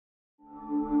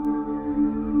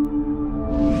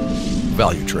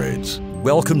Valutrades.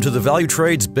 Welcome to the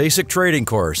Valutrades Basic Trading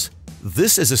course.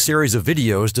 This is a series of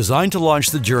videos designed to launch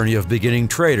the journey of beginning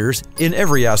traders in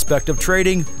every aspect of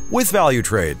trading with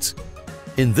Valutrades.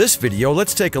 In this video,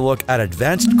 let's take a look at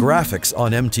advanced graphics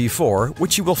on MT4,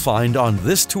 which you will find on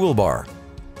this toolbar.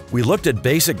 We looked at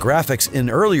basic graphics in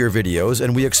earlier videos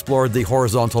and we explored the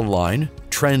horizontal line,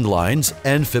 trend lines,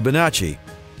 and Fibonacci.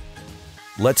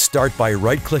 Let's start by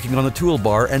right-clicking on the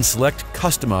toolbar and select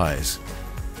Customize.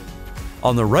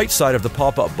 On the right side of the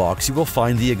pop-up box, you will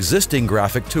find the existing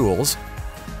graphic tools,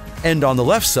 and on the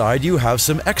left side, you have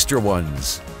some extra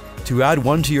ones. To add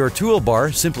one to your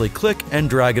toolbar, simply click and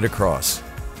drag it across.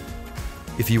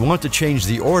 If you want to change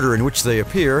the order in which they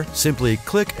appear, simply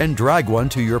click and drag one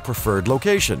to your preferred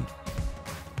location.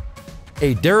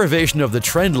 A derivation of the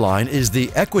trend line is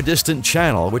the Equidistant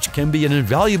Channel, which can be an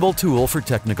invaluable tool for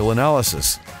technical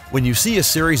analysis. When you see a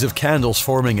series of candles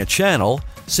forming a channel,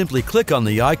 simply click on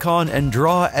the icon and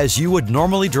draw as you would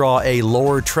normally draw a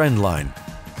lower trend line.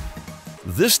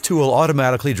 This tool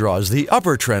automatically draws the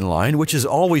upper trend line, which is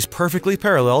always perfectly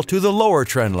parallel to the lower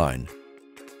trend line.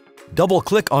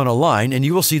 Double-click on a line and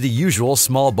you will see the usual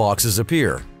small boxes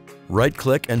appear.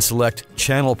 Right-click and select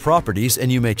Channel Properties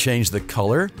and you may change the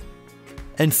color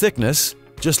and thickness,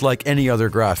 just like any other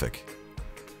graphic.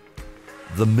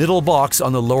 The middle box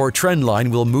on the lower trend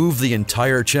line will move the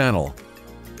entire channel.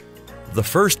 The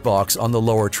first box on the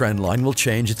lower trend line will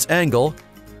change its angle,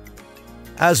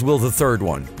 as will the third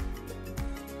one.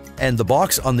 And the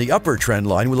box on the upper trend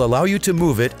line will allow you to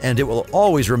move it, and it will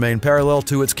always remain parallel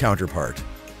to its counterpart.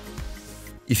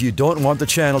 If you don't want the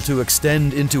channel to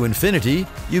extend into infinity,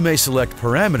 you may select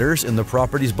Parameters in the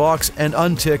Properties box and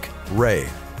untick Ray.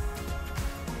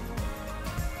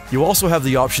 You also have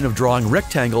the option of drawing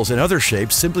rectangles and other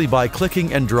shapes simply by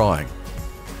clicking and drawing.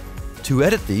 To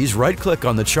edit these, right-click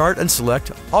on the chart and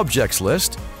select Objects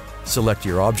List, select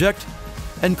your object,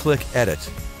 and click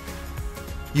Edit.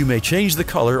 You may change the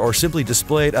color or simply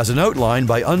display it as an outline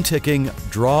by unticking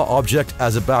Draw Object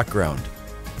as a Background.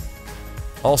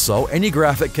 Also, any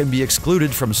graphic can be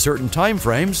excluded from certain time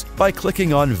frames by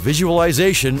clicking on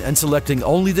Visualization and selecting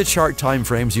only the chart time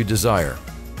frames you desire.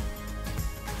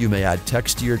 You may add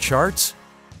text to your charts,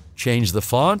 change the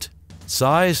font,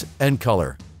 size, and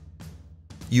color.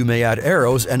 You may add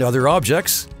arrows and other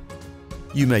objects.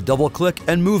 You may double-click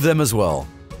and move them as well.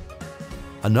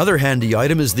 Another handy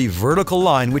item is the vertical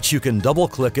line, which you can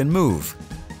double-click and move.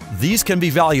 These can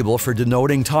be valuable for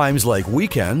denoting times like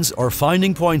weekends or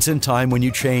finding points in time when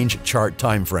you change chart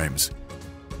timeframes.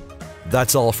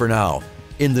 That's all for now.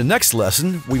 In the next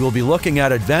lesson, we will be looking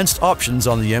at advanced options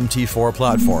on the MT4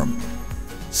 platform.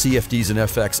 CFDs and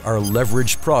FX are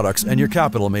leveraged products and your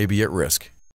capital may be at risk.